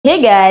Hey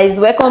guys,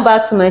 welcome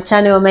back to my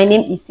channel. My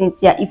name is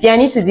Cynthia. If you are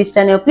new to this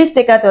channel, please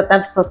take out your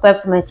time to subscribe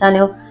to my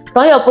channel,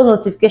 turn your post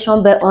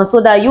notification bell on so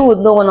that you would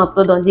know when I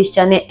upload on this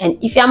channel.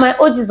 And if you are my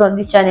OGs on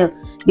this channel,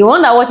 the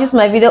one that watches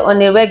my video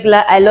on a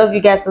regular, I love you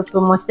guys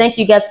so much. Thank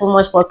you guys so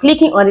much for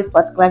clicking on this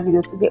particular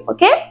video today.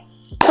 Okay,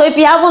 so if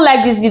you haven't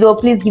liked this video,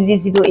 please give this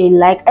video a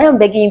like. I am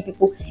begging you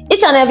people,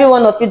 each and every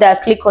one of you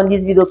that click on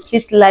this video,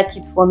 please like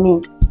it for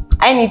me.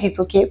 I need it,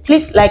 okay?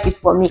 Please like it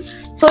for me.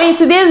 So in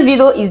today's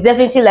video is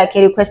definitely like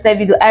a requested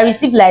video. I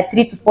received like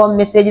 3 to 4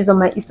 messages on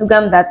my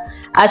Instagram that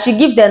I should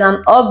give them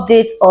an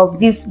update of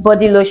this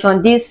body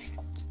lotion, this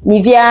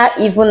NIVEA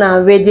Even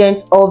and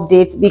Radiant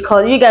update,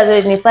 because you guys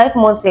already know 5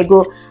 months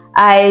ago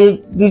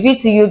I reviewed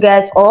to you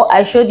guys, or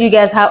I showed you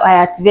guys how I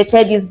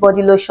activated this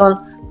body lotion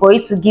for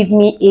it to give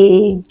me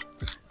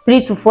a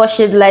 3 to 4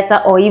 shade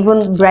lighter or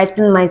even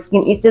brighten my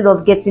skin instead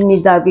of getting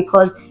me dark,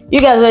 because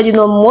you guys already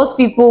know most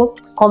people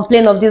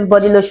complain of this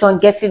body lotion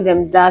getting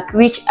them dark,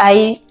 which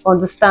I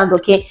understand.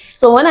 Okay,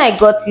 so when I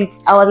got this,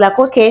 I was like,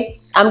 okay,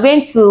 I'm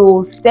going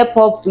to step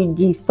up with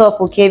the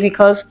stuff, okay,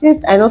 because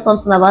since I know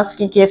something about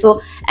skincare,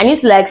 so I need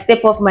to like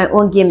step up my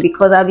own game,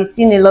 because I've been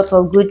seeing a lot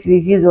of good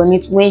reviews on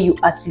it when you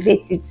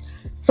activate it.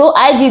 So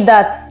I did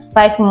that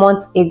 5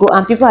 months ago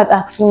and people have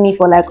asked me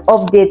for like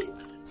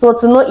updates, so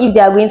to know if they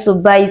are going to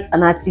buy it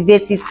and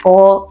activate it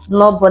or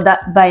not bother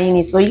buying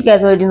it. So you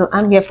guys already know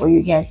I'm here for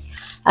you guys.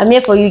 I'm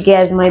here for you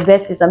guys, my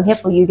besties. I'm here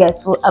for you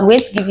guys. So I'm going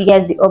to give you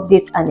guys the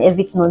updates and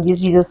everything on this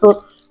video.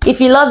 So if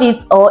you love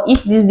it, or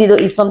if this video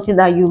is something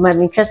that you might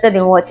be interested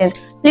in watching,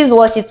 please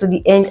watch it to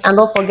the end and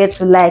don't forget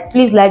to like.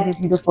 Please like this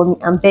video for me.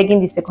 I'm begging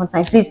the second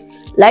time. Please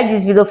like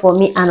this video for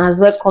me, and as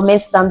well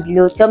comment down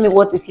below. Tell me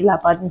what you feel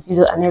about this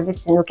video and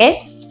everything,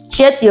 okay?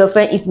 Share to your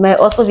friend. It might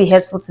also be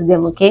helpful to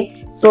them,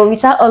 okay? So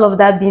without all of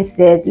that being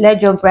said,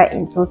 let's jump right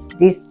into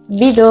this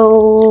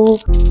video.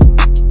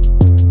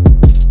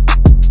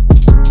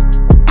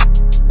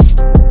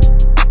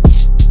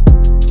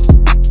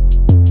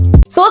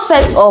 So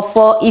first of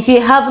all, if you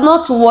have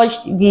not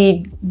watched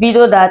the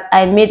video that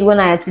I made when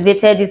I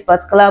activated this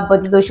particular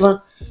body lotion,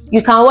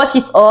 you can watch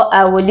it, or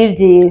I will leave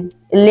the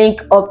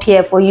link up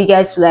here for you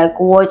guys to like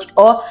watch,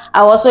 or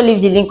I'll also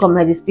leave the link on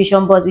my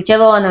description box,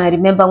 whichever one I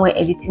remember when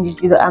editing this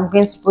video. I'm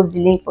going to post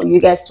the link for you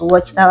guys to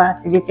watch how I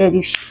activated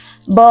it.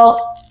 But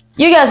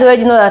you guys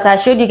already know that I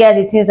showed you guys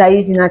the things I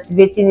use in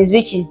activating it,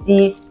 which is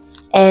this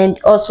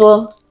and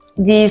also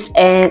this,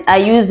 and I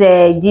use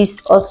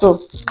this also.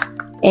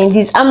 And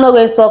this, I'm not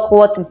going to talk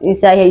what is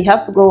inside here. You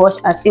have to go watch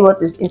and see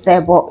what is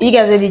inside. But you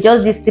guys already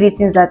just these 3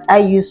 things that I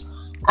use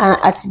and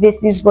activate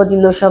this body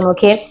lotion,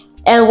 okay?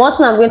 And one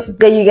thing I'm going to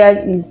tell you guys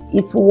is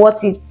it's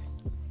worth it.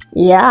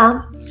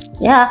 Yeah,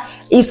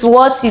 it's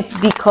worth it,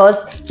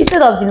 because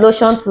instead of the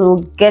lotion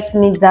to get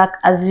me dark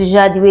as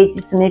usual, the way it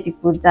is to make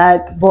people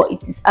dark, but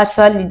it is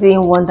actually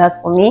doing wonders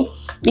for me,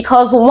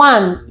 because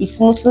one, it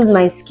smooths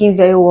my skin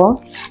very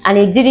well and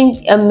it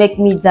didn't make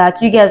me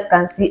dark. You guys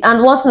can see.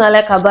 And one thing I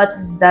like about it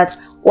is that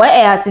when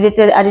I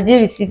activated, I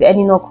didn't receive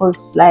any knuckles.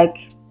 Like,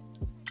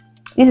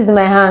 this is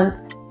my hand.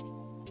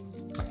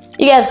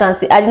 You guys can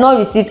see I did not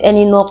receive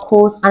any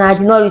knuckles and I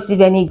did not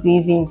receive any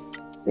green veins.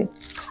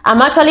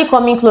 I'm actually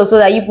coming close so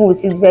that you will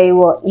see it very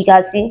well. You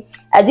can see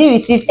I didn't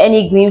receive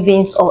any green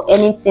veins or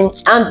anything,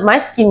 and my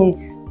skin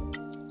is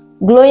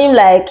glowing,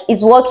 like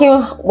it's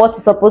working what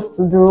it's supposed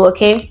to do,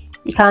 okay?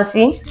 You can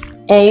see,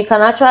 and you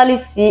can actually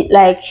see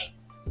like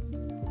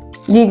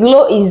the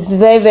glow is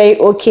very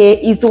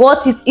okay. It's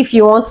worth it if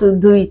you want to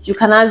do it. You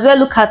can as well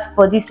look at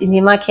for this in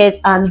the market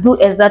and do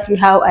exactly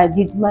how I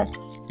did mine.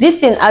 This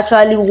thing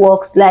actually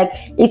works, like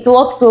it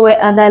works so well,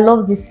 and I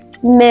love the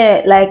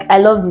smell. Like, I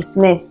love the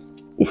smell.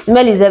 The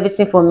smell is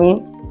everything for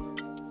me.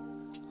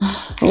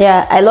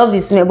 Yeah, I love the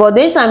smell. But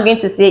the thing I'm going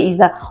to say is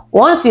that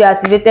once you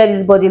activated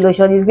this body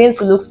lotion, it's going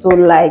to look so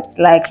light.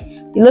 Like,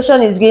 the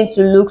lotion is going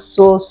to look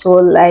so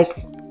light.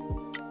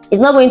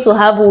 It's not going to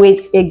have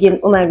weight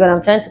again. Oh my god,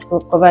 I'm trying to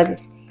cover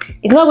this.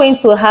 It's not going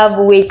to have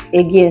weight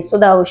again, so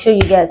that I will show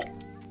you guys.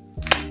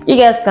 You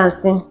guys can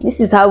see this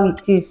is how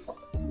it is.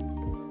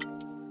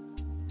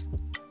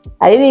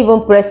 I didn't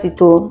even press it,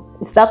 though.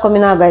 It start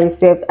coming out by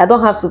itself. I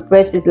don't have to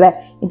press it, like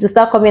it will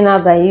start coming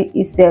out by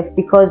itself,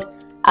 because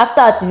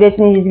after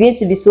activating it, it's going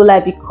to be so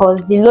light,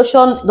 because the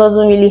lotion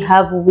doesn't really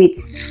have weight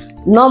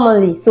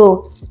normally.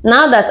 So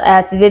now that I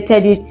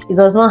activated it, it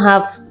does not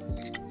have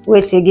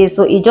weight again,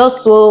 so it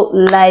just so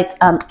light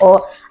and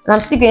all. And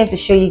I'm still going to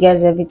show you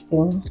guys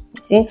everything.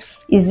 You see,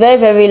 it's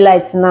very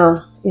light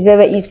now.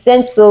 It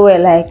scents so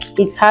well. Like,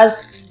 it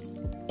has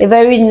a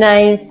very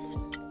nice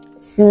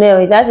smell.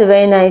 It has a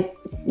very nice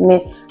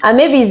smell, and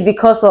maybe it's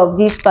because of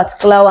this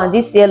particular one,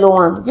 this yellow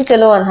one. This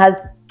yellow one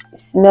has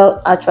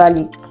smell.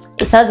 Actually,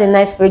 it has a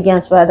nice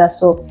fragrance rather.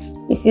 So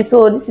you see,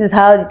 so this is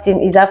how the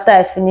thing is after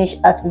I finish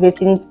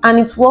activating it, and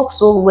it works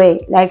so well.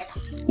 Like,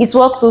 it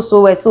works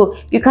so well. So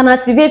you can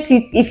activate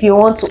it if you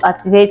want to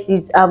activate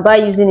it by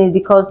using it,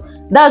 because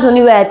that's the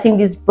only way I think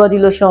this body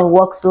lotion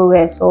works so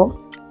well.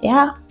 So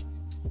yeah,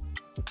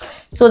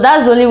 So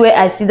that's the only way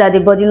I see that the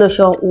body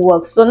lotion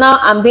works. So now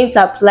I'm going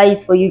to apply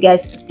it for you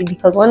guys to see,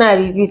 because when I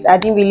review it, I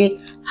didn't really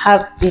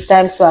have the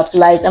time to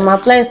apply it. I'm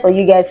applying it for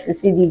you guys to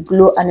see the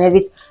glow and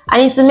everything.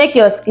 And it's to make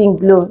your skin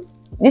glow.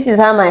 This is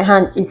how my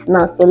hand is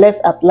now, so let's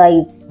apply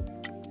it.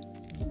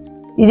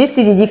 Did you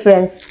see the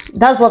difference?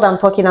 That's what I'm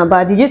talking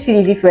about. Did you see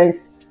the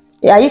difference?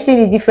 Yeah, you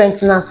see the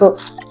difference now? So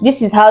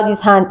this is how this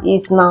hand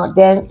is now.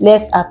 Then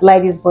let's apply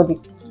this body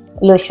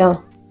lotion.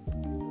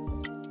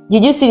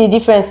 Did you see the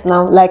difference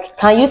now? Like,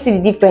 can you see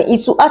the difference?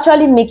 It will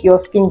actually make your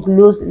skin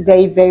glow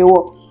very, very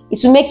well.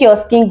 It will make your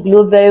skin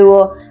glow very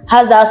well.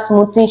 Has that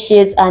smoothing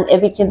shades and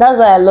everything. That's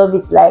why I love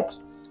it. Like,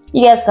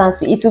 you guys can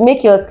see, it will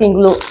make your skin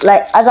glow.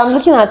 Like, as I'm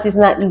looking at it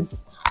now,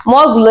 it's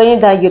more glowing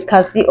than you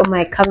can see on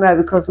my camera,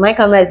 because my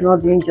camera is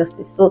not doing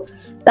justice. So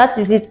that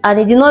is it. And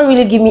it did not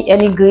really give me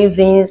any green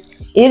veins.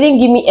 It didn't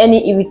give me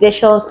any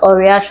irritations or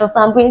reactions.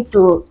 So I'm going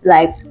to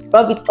like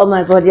rub it on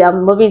my body.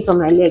 I'm rubbing it on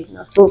my leg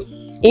now. So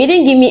it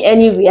didn't give me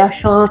any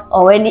reactions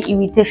or any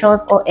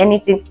irritations or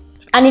anything,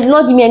 and it did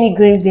not give me any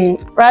green vein.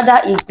 Rather,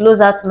 it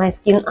glows out my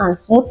skin and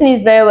smoothing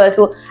is very well.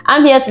 So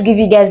I'm here to give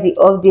you guys the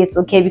updates,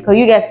 okay, because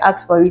you guys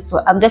asked for it,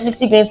 so I'm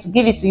definitely going to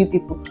give it to you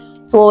people.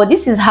 So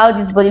this is how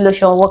this body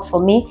lotion works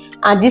for me,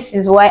 and this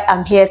is why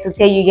I'm here to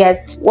tell you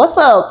guys what's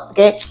up,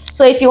 okay?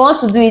 So if you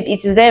want to do it,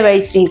 it is very,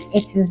 very safe.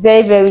 It is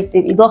very, very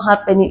safe. You don't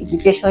have any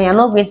irritation. You're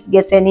not going to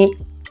get any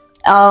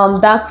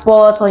dark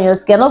spots on your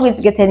skin. You're not going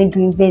to get any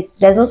green veins.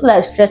 There's also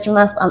like stretch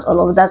marks and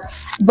all of that.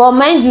 But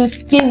mind you,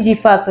 skin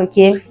differs,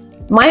 okay?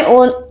 My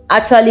own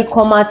actually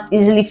come out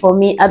easily for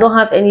me. I don't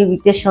have any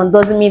irritation.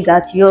 Doesn't mean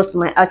that yours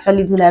might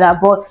actually do like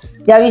that. But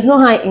there is no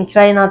harm in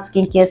trying out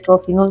skincare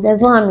stuff, you know. There's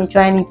no harm in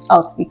trying it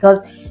out,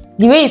 because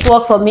the way it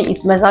worked for me,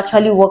 it must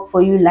actually work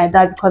for you like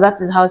that, because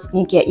that is how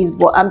skincare is.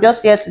 But I'm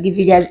just here to give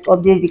you guys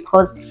updates,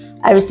 because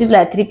I received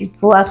like 3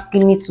 people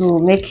asking me to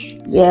make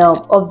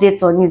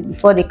updates on it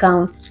before they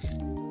can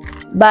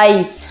buy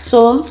it.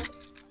 So,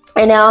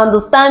 and I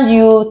understand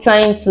you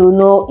trying to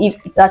know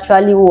if it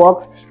actually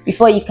works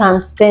before you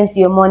can spend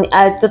your money.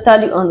 I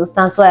totally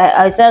understand. So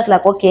I said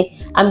like, okay,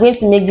 I'm going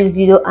to make this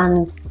video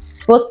and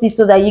post it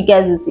so that you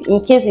guys will see.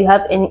 In case you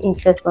have any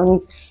interest on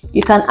it,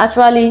 you can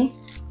actually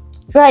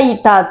try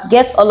it out,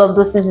 get all of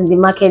those things in the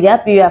market. They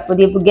are very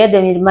affordable. Get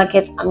them in the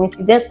market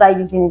and then start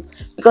using it,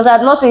 because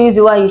I'm not saying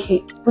why you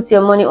should put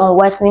your money on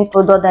whitening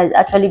product that is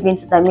actually going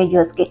to damage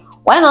your skin.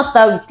 Why not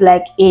start with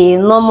like a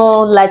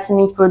normal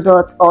lightening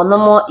product or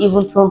normal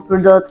even tone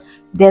product,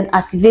 then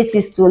activate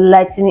it to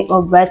lightening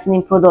or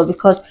brightening product,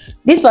 because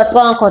this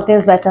particular one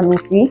contains vitamin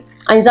C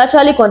and it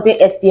actually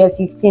contains SPF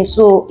 15,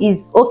 so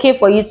it's okay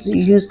for you to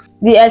use.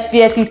 The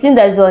SPF 15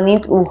 that is on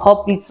it will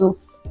help you to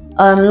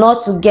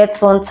not to get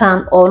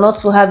suntan or not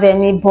to have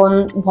any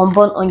burn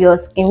on your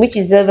skin, which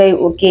is very, very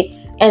okay.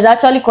 And it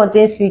actually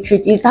contains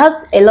citric. It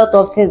has a lot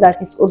of things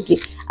that is okay.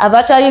 I've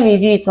actually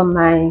reviewed it on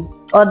my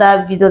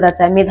other video that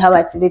I made, how I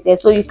activated,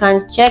 so you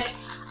can check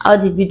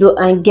out the video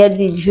and get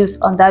the juice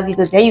on that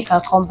video. Then you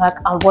can come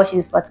back and watch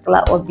this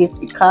particular update,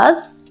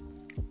 because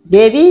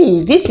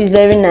baby, this is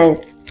very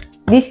nice.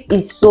 This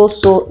is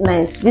so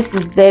nice. This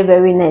is very,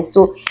 very nice.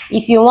 So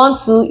if you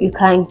want to, you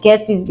can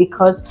get it,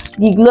 because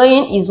the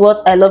glowing is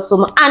what I love so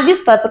much. And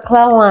this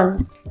particular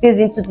one stays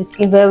into the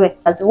skin very well.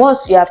 As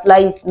once you apply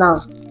it now,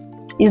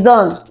 it's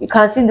done. You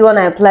can see the one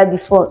I applied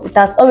before. It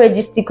has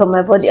already stick on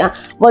my body.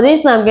 But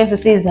this now I'm going to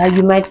say is that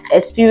you might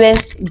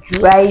experience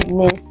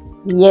dryness.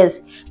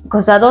 Yes,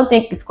 because I don't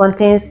think it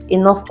contains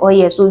enough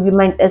oil, so you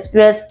might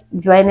experience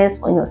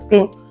dryness on your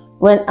skin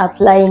when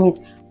applying it.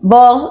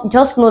 But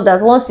just know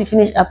that once you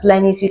finish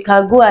applying it, you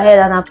can go ahead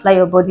and apply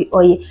your body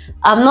oil.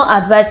 I'm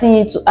not advising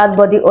you to add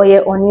body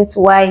oil on it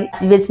while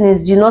activating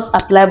it. Do not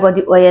apply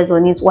body oils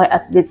on it while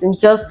activating.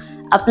 Just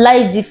apply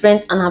it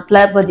different and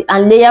apply body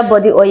and layer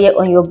body oil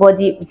on your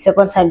body the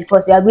second time,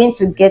 because you are going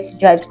to get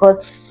dry,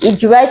 because it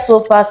dries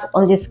so fast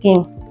on the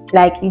skin.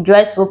 Like, it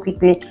dries so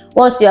quickly.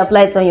 Once you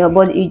apply it on your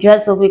body, it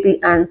dries so quickly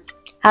and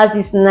has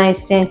this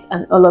nice scent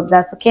and all of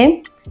that.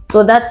 Okay,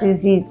 so that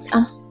is it.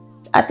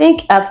 I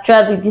think I've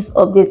tried with this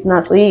update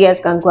now, so you guys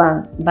can go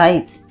and buy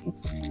it.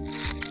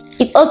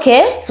 It's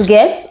okay to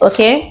get.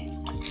 Okay,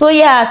 so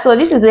yeah, so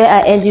this is where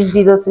I end this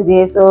video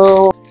today.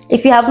 So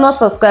if you have not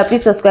subscribed,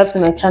 please subscribe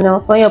to my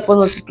channel, turn your post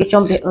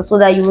notification button so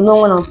that you will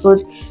know when I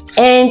upload.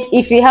 And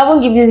if you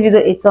haven't given this video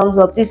a thumbs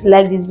up, please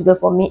like this video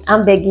for me.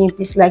 I'm begging you,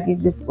 please like this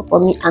video for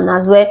me, and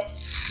as well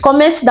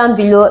comment down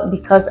below,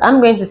 because I'm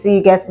going to see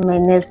you guys in my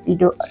next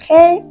video.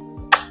 Okay.